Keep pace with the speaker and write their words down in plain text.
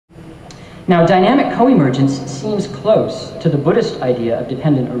Now, dynamic co-emergence seems close to the Buddhist idea of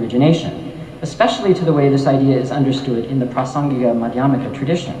dependent origination, especially to the way this idea is understood in the Prasangika Madhyamaka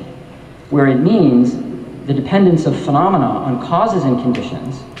tradition, where it means the dependence of phenomena on causes and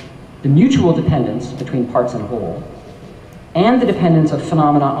conditions, the mutual dependence between parts and whole, and the dependence of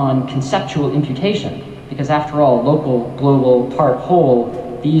phenomena on conceptual imputation, because after all, local, global, part,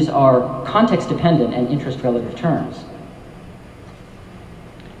 whole, these are context-dependent and interest-relative terms.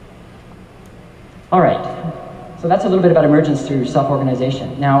 All right, so that's a little bit about emergence through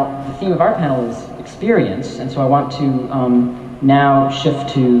self-organization. Now, the theme of our panel is experience, and so I want to now shift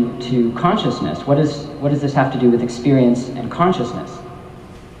to consciousness. What does this have to do with experience and consciousness?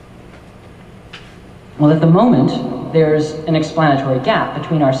 Well, at the moment, there's an explanatory gap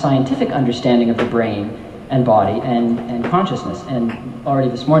between our scientific understanding of the brain and body and consciousness. And already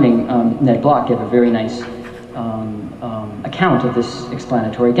this morning, Ned Block gave a very nice account of this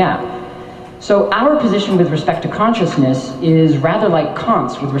explanatory gap. So our position with respect to consciousness is rather like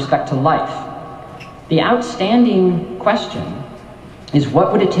Kant's with respect to life. The outstanding question is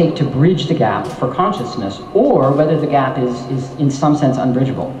what would it take to bridge the gap for consciousness, or whether the gap is in some sense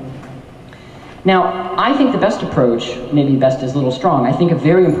unbridgeable. Now, I think the best approach, maybe best is a little strong, I think a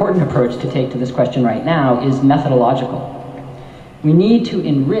very important approach to take to this question right now is methodological. We need to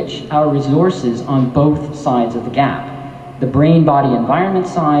enrich our resources on both sides of the gap, the brain-body-environment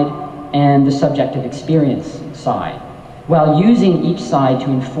side and the subjective experience side, while using each side to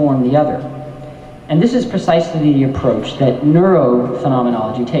inform the other. And this is precisely the approach that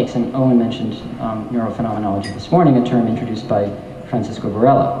neurophenomenology takes, and Owen mentioned neurophenomenology this morning, a term introduced by Francisco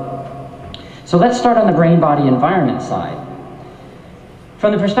Varela. So let's start on the brain-body-environment side.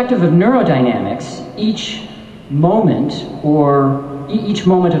 From the perspective of neurodynamics, each moment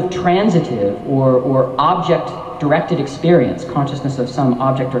of transitive or object-directed experience, consciousness of some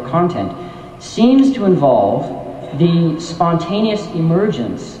object or content, seems to involve the spontaneous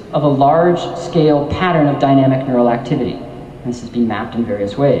emergence of a large-scale pattern of dynamic neural activity. And this has been mapped in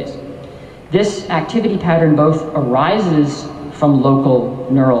various ways. This activity pattern both arises from local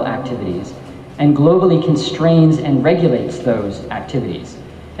neural activities and globally constrains and regulates those activities.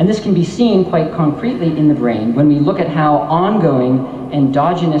 And this can be seen quite concretely in the brain when we look at how ongoing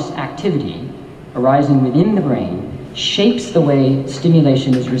endogenous activity arising within the brain shapes the way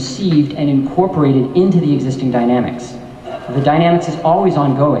stimulation is received and incorporated into the existing dynamics. The dynamics is always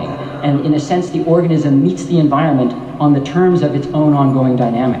ongoing, and in a sense the organism meets the environment on the terms of its own ongoing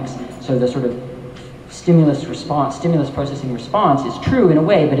dynamics. So the sort of stimulus processing response is true in a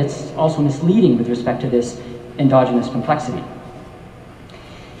way, but it's also misleading with respect to this endogenous complexity.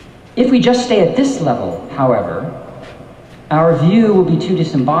 If we just stay at this level, however, our view will be too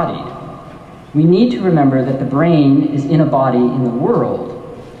disembodied. We need to remember that the brain is in a body in the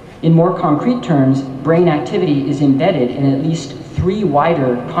world. In more concrete terms, brain activity is embedded in at least three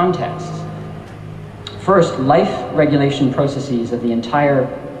wider contexts. First, life regulation processes of the entire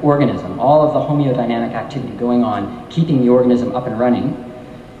organism, all of the homeodynamic activity going on, keeping the organism up and running.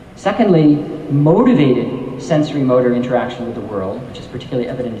 Secondly, motivated sensory motor interaction with the world, which is particularly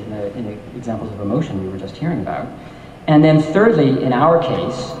evident in the examples of emotion we were just hearing about. And then thirdly, in our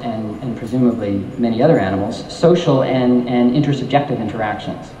case, and presumably many other animals, social and intersubjective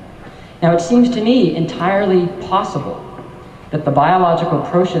interactions. Now, it seems to me entirely possible that the biological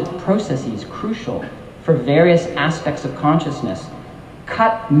processes crucial for various aspects of consciousness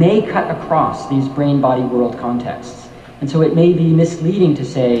may cut across these brain-body world contexts. And so it may be misleading to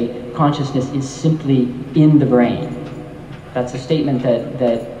say consciousness is simply in the brain. That's a statement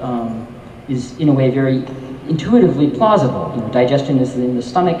that is in a way very intuitively plausible. You know, digestion is in the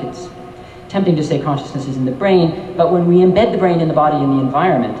stomach. It's tempting to say consciousness is in the brain, but when we embed the brain in the body and the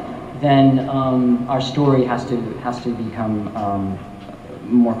environment, then our story has to become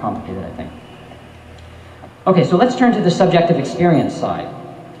more complicated, I think. Okay, so let's turn to the subjective experience side.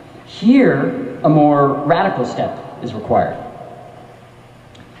 Here, a more radical step is required.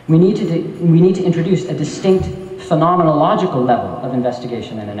 We need to introduce a distinct phenomenological level of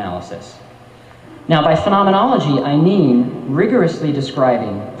investigation and analysis. Now, by phenomenology, I mean rigorously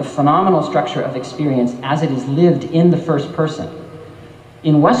describing the phenomenal structure of experience as it is lived in the first person.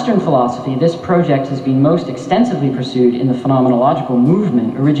 In Western philosophy, this project has been most extensively pursued in the phenomenological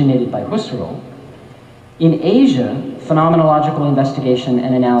movement originated by Husserl. In Asia, phenomenological investigation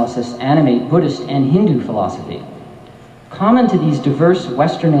and analysis animate Buddhist and Hindu philosophy. Common to these diverse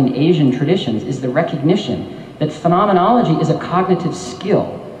Western and Asian traditions is the recognition that phenomenology is a cognitive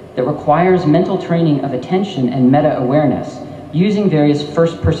skill that requires mental training of attention and meta-awareness using various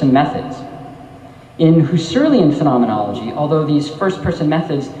first-person methods. In Husserlian phenomenology, although these first-person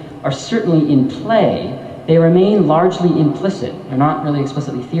methods are certainly in play, they remain largely implicit. They're not really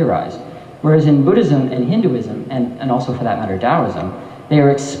explicitly theorized. Whereas in Buddhism and Hinduism, and also for that matter Taoism, they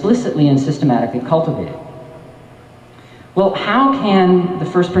are explicitly and systematically cultivated. Well, how can the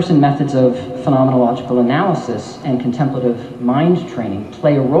first-person methods of phenomenological analysis and contemplative mind training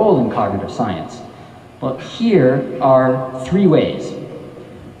play a role in cognitive science? Well, here are 3 ways.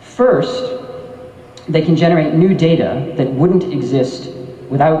 First, they can generate new data that wouldn't exist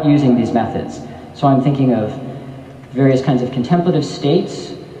without using these methods. So I'm thinking of various kinds of contemplative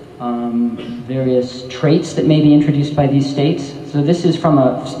states, various traits that may be introduced by these states. So this is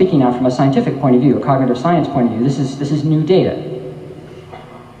speaking now from a scientific point of view, a cognitive science point of view, this is new data.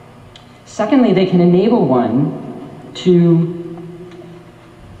 Secondly, they can enable one to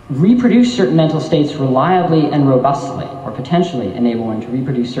reproduce certain mental states reliably and robustly, or potentially enable one to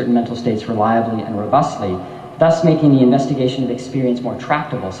reproduce certain mental states reliably and robustly, thus making the investigation of experience more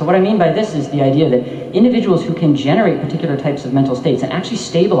tractable. So what I mean by this is the idea that individuals who can generate particular types of mental states and actually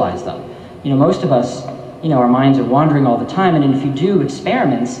stabilize them. Most of us, our minds are wandering all the time, and if you do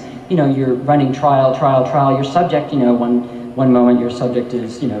experiments, you're running trial, your subject, one moment your subject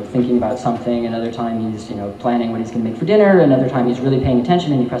is, thinking about something, another time he's, planning what he's going to make for dinner, another time he's really paying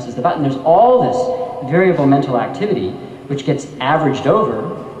attention and he presses the button. There's all this variable mental activity which gets averaged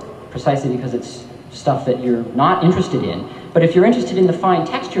over precisely because it's stuff that you're not interested in. But if you're interested in the fine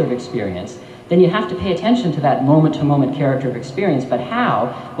texture of experience, then you have to pay attention to that moment-to-moment character of experience. But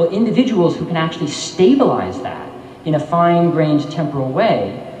how? Well, individuals who can actually stabilize that in a fine-grained temporal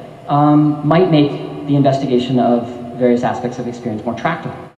way might make the investigation of various aspects of experience more tractable.